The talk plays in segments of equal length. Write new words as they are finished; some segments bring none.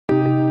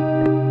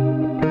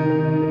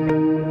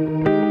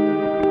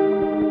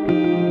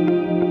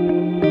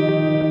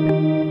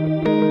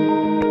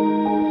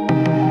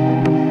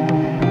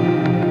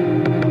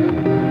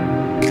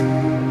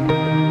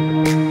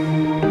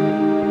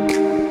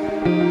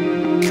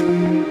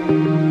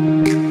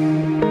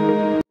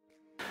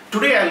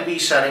be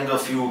sharing a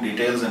few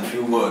details and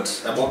few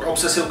words about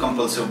obsessive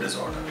compulsive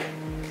disorder.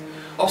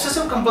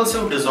 Obsessive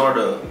compulsive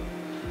disorder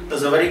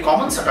is a very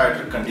common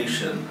psychiatric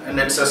condition, and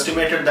it's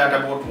estimated that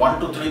about 1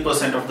 to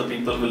 3% of the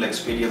people will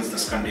experience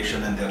this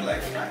condition in their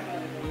lifetime.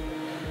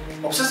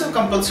 Obsessive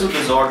compulsive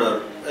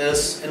disorder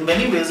is in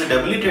many ways a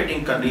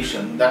debilitating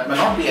condition that may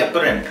not be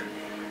apparent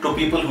to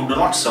people who do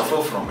not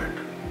suffer from it.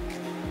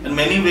 In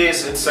many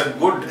ways, it's a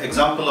good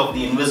example of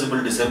the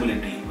invisible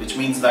disability, which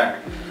means that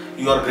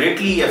you are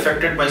greatly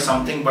affected by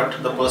something,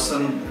 but the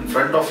person in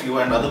front of you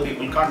and other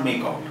people can't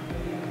make out.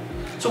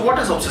 So what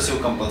is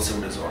obsessive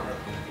compulsive disorder?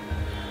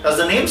 As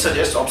the name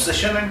suggests,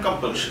 obsession and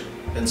compulsion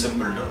in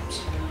simple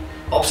terms.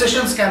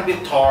 Obsessions can be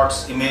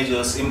thoughts,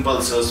 images,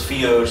 impulses,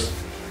 fears,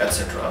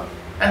 etc.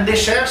 And they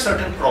share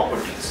certain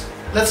properties.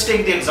 Let's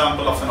take the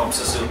example of an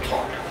obsessive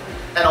thought.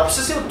 An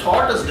obsessive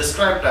thought is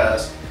described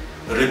as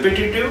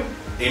repetitive,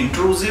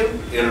 intrusive,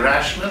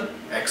 irrational,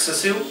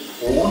 excessive,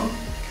 own,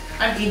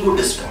 and ego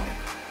dystonic.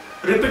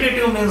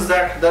 Repetitive means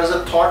that there is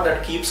a thought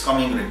that keeps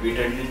coming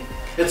repeatedly.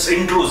 It's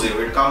intrusive,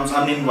 it comes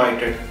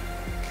uninvited.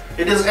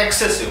 It is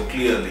excessive,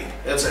 clearly.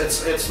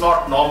 It's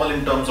not normal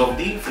in terms of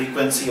the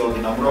frequency or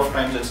the number of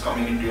times it's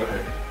coming into your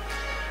head.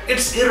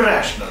 It's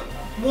irrational.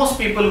 Most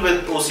people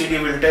with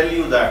OCD will tell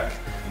you that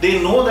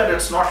they know that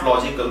it's not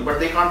logical, but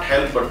they can't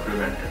help but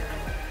prevent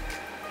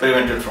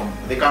it from,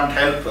 they can't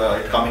help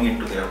it coming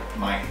into their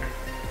mind.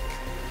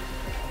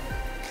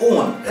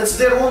 Own, it's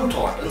their own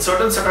thought. In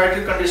certain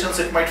psychiatric conditions,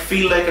 it might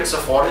feel like it's a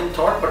foreign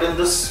thought, but in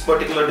this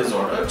particular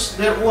disorder, it's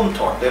their own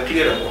thought, they're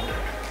clear about it.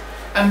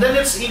 And then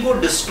it's ego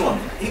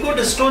dystonic. Ego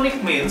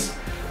dystonic means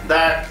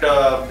that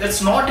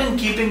it's not in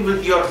keeping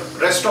with your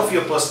rest of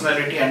your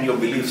personality and your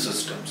belief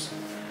systems.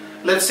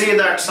 Let's say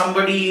that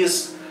somebody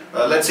is,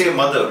 let's say a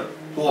mother,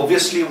 who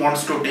obviously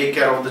wants to take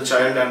care of the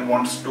child and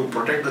wants to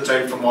protect the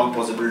child from all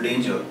possible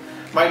danger,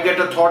 might get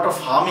a thought of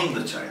harming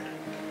the child.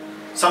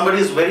 Somebody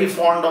is very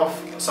fond of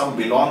some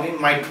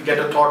belonging, might get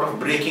a thought of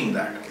breaking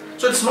that.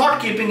 So it's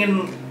not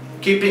in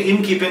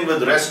keeping with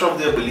the rest of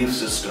their belief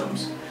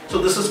systems. So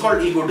this is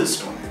called ego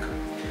dystonic.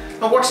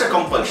 Now what's a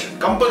compulsion?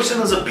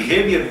 Compulsion is a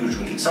behavior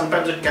usually,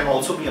 sometimes it can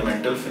also be a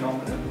mental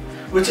phenomenon,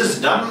 which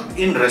is done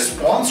in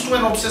response to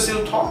an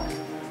obsessive thought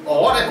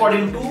or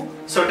according to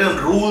certain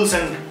rules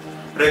and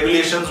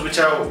regulations which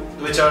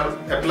are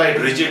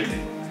applied rigidly.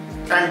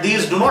 And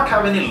these do not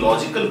have any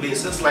logical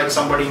basis, like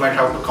somebody might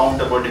have to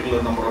count a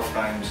particular number of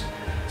times,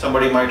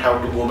 somebody might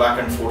have to go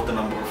back and forth a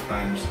number of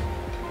times,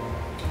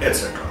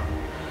 etc.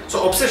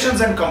 So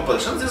obsessions and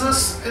compulsions, this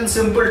is in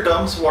simple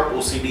terms what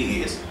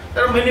OCD is.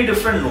 There are many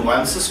different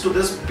nuances to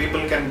this.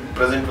 People can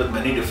present with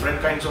many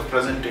different kinds of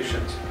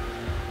presentations,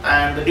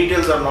 and the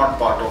details are not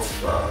part of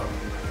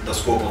the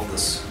scope of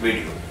this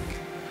video.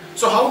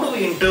 So how do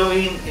we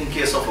intervene in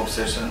case of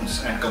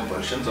obsessions and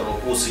compulsions or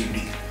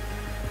OCD?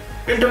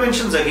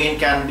 Interventions again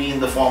can be in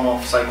the form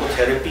of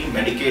psychotherapy,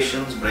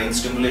 medications, brain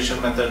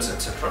stimulation methods,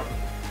 etc.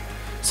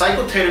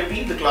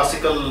 Psychotherapy, the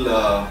classical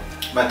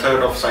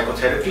method of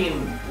psychotherapy in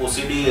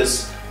OCD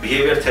is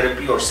behavior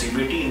therapy or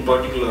CBT, in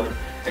particular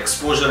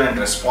exposure and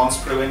response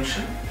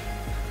prevention.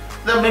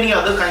 There are many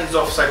other kinds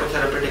of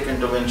psychotherapeutic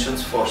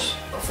interventions for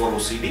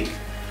OCD.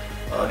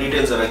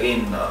 Details are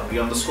again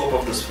beyond the scope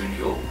of this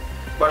video,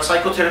 but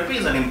psychotherapy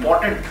is an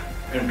important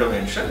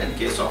intervention in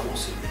case of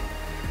OCD.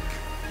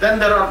 Then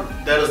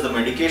there is the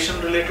medication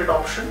related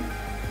option.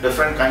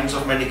 Different kinds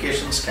of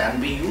medications can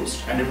be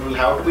used, and it will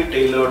have to be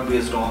tailored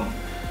based on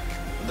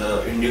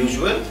the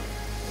individual,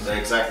 the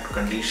exact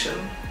condition,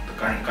 the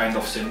kind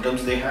of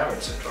symptoms they have,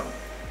 etc.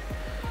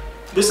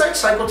 Besides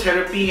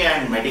psychotherapy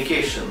and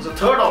medications, the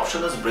third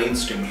option is brain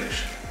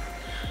stimulation.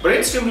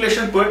 Brain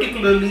stimulation,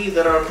 particularly,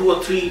 there are 2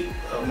 or 3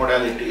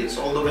 modalities,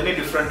 although many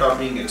different are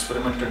being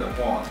experimented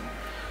upon.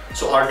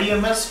 So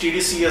RTMS,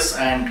 TDCS,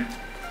 and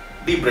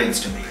deep brain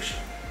stimulation.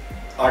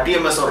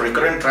 RTMS or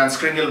recurrent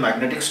transcranial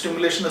magnetic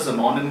stimulation is a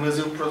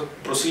non-invasive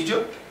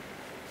procedure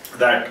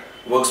that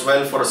works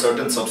well for a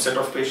certain subset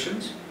of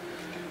patients.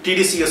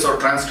 TDCS or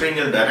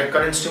transcranial direct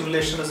current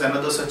stimulation is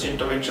another such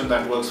intervention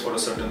that works for a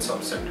certain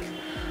subset.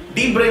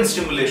 Deep brain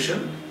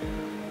stimulation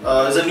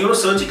is a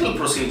neurosurgical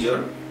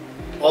procedure,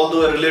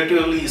 although a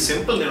relatively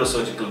simple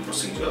neurosurgical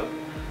procedure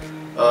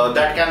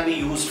that can be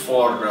used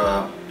for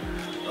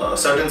a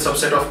certain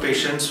subset of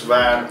patients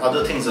where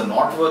other things are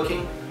not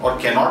working or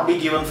cannot be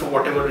given for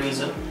whatever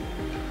reason.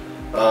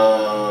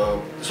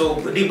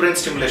 So deep brain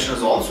stimulation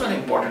is also an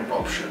important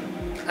option.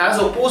 As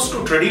opposed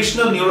to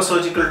traditional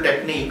neurosurgical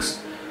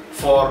techniques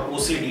for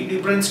OCD,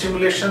 deep brain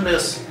stimulation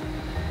is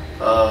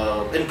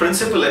in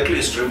principle at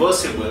least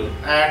reversible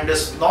and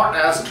is not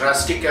as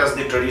drastic as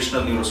the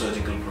traditional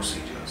neurosurgical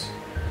procedures.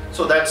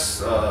 So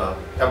that's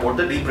about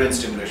the deep brain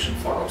stimulation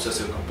for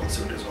obsessive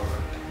compulsive disorder.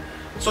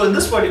 So in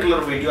this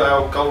particular video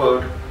I have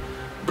covered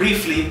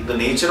briefly the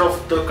nature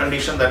of the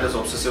condition that is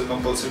obsessive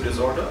compulsive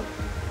disorder,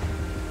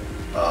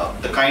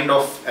 the kind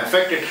of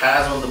effect it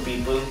has on the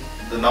people,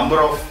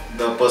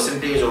 the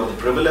percentage or the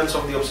prevalence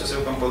of the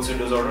obsessive compulsive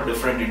disorder,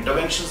 different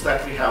interventions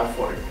that we have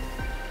for it,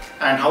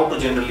 and how to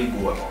generally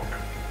go about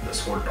this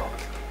whole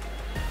topic.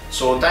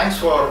 So thanks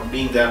for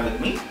being there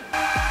with me.